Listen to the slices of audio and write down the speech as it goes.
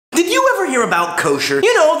hear about kosher?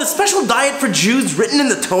 You know, the special diet for Jews written in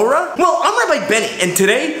the Torah? Well, I'm Rabbi Benny, and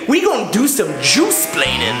today we gonna do some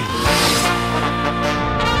Jew-splaining.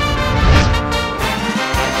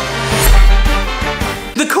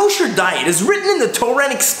 The kosher diet is written in the Torah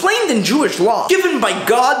and explained in Jewish law, given by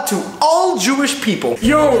God to all Jewish people.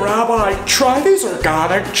 Yo, Rabbi, try these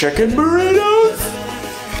organic chicken burritos?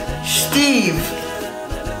 Steve,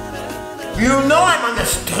 you know I'm on a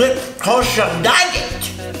strict kosher diet.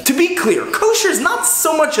 To be clear, kosher is not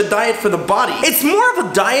so much a diet for the body, it's more of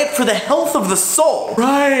a diet for the health of the soul.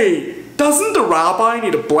 Right. Doesn't the rabbi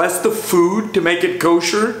need to bless the food to make it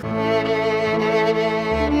kosher?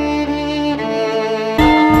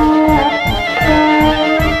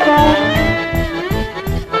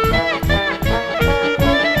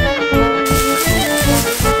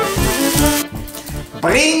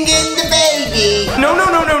 Bring in the baby! No.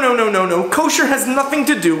 Kosher has nothing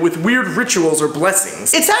to do with weird rituals or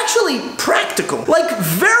blessings. It's actually practical, like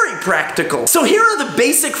very practical. So here are the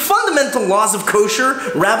basic fundamental laws of kosher,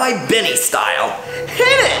 Rabbi Benny style. Hit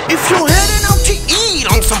it! If you're heading out to eat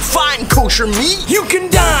on some fine kosher meat, You can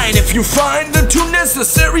dine if you find the two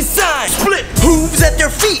necessary signs. split hooves at their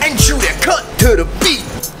feet and chew their cut to the beat.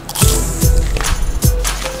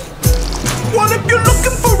 What if you're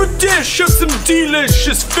looking for a dish of some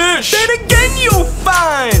delicious fish? Then again you'll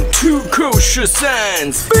find two kosher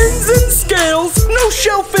signs. Fins and scales, no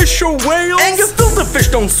shellfish or whales. And your filter fish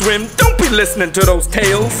don't swim, don't be listening to those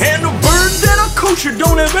tales. And the birds that are kosher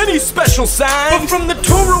don't have any special sign. But from the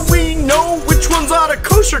Torah we know which ones are the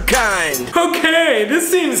kosher kind. Okay, this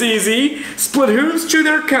seems easy. Split hooves, chew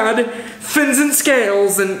their cud, fins and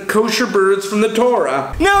scales, and kosher birds from the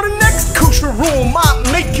Torah. Now the next kosher rule might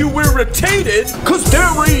make you irritated, cause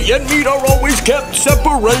dairy and meat are always kept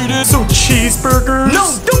separated. So cheeseburgers?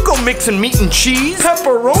 No, don't go mixing meat and cheese.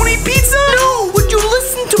 Pepperoni pizza? No, would you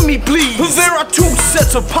listen to me, please? There are two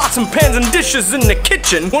sets of pots and pans and dishes in the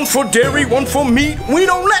kitchen. One for dairy, one for meat. We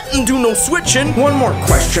don't let them do no switching. One more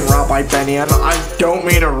question, Rabbi Benny, and I don't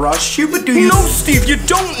mean to rush you, but do you... No, Steve, you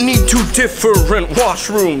don't need two different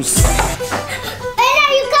washrooms. When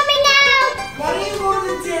are you coming out? Why don't you go to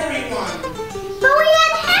the dairy one? But we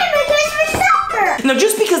had hamburgers for supper. Now,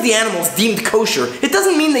 just because the animal's deemed kosher, it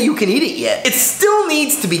doesn't mean that you can eat it yet. It still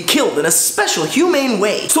needs to be killed in a special humane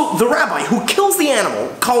way. So the rabbi who kills the animal,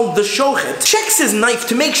 called the shochet, checks his knife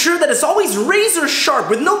to make sure that it's always razor sharp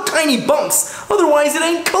with no tiny bumps, otherwise it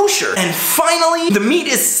ain't kosher. And finally, the meat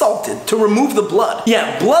is salted to remove the blood.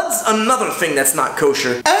 Yeah, blood's another thing that's not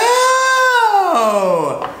kosher.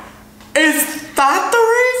 Oh! Is that the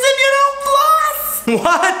reason you don't floss?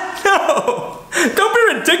 What? No! Don't be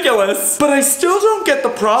ridiculous! But I still don't get the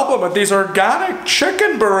problem with these organic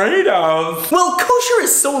chicken burritos. Well, kosher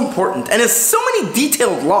is so important and has so many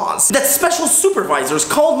detailed laws that special supervisors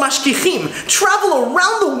called mashgichim travel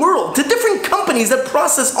around the world to different companies that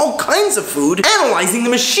process all kinds of food, analyzing the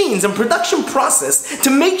machines and production process to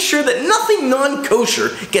make sure that nothing non-kosher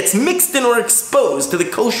gets mixed in or exposed to the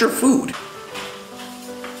kosher food.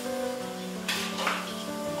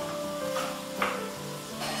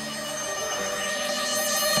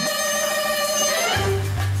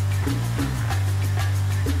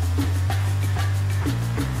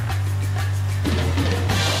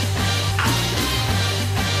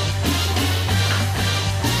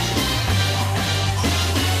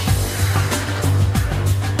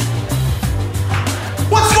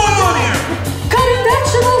 What's going on here? Cutting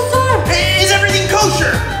vegetables, sir. Is everything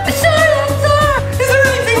kosher? Sir, sir. Is there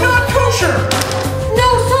anything not kosher? No,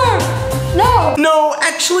 sir. No. No,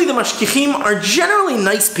 actually the mashgichim are generally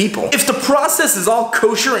nice people. If the process is all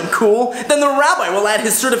kosher and cool, then the rabbi will add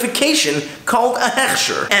his certification called a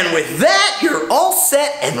hechsher. And with that, you're all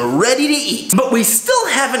set and ready to eat. But we still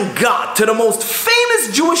haven't got to the most famous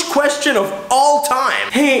Jewish question of all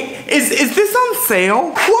time. Hey, is this on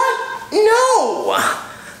sale? What? No!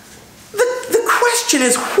 The question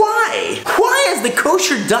is why? Why is the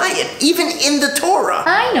kosher diet even in the Torah?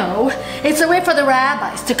 I know. It's a way for the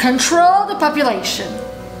rabbis to control the population.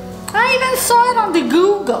 I even saw it on the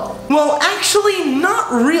Google. Well, actually, not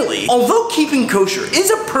really. Although keeping kosher is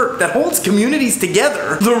a perk that holds communities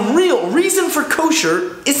together, the real reason for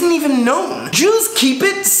kosher isn't even known. Jews keep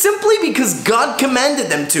it simply because God commanded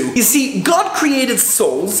them to. You see, God created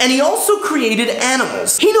souls, and He also created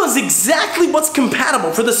animals. He knows exactly what's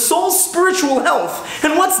compatible for the soul's spiritual health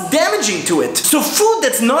and what's damaging to it. So food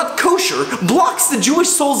that's not kosher blocks the Jewish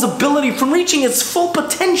soul's ability from reaching its full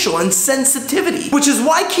potential and sensitivity, which is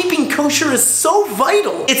why keeping kosher is so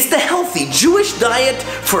vital. It's the healthy Jewish diet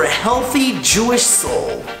for a healthy Jewish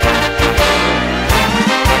soul.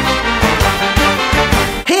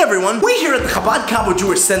 Hey everyone, we here at the Cabo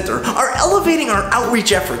Jewish Center are elevating our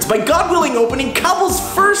outreach efforts by God willing opening Cabo's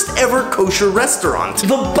first ever kosher restaurant,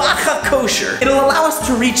 the Glatt Kosher. It'll allow us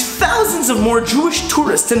to reach thousands of more Jewish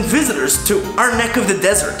tourists and visitors to our neck of the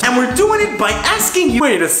desert. And we're doing it by asking you—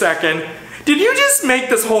 Wait a second. Did you just make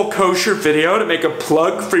this whole kosher video to make a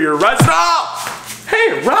plug for your restaurant? Oh!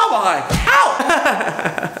 Hey, Rabbi!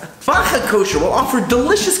 Ow! Glatt Kosher will offer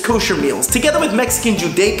delicious kosher meals together with Mexican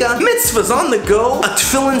Judaica, mitzvahs on the go, a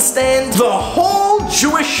tefillin stand, the whole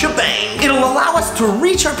Jewish shebang. It'll allow us to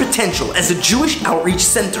reach our potential as a Jewish outreach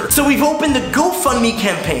center. So we've opened a GoFundMe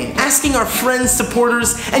campaign asking our friends,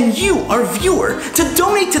 supporters, and you, our viewer, to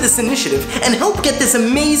donate to this initiative and help get this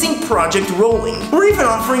amazing project rolling. We're even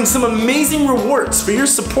offering some amazing rewards for your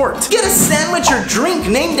support. Get a sandwich or drink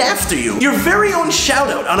named after you, your very own shout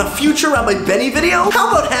out on a future Rabbi Benny video.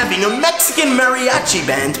 How about having a Mexican mariachi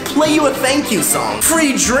band play you a thank you song?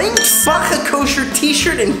 Free drinks, Glatt Kosher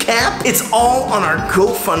t-shirt and cap, it's all on our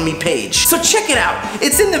GoFundMe page. So check it out,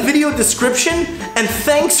 it's in the video description, and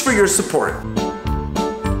thanks for your support.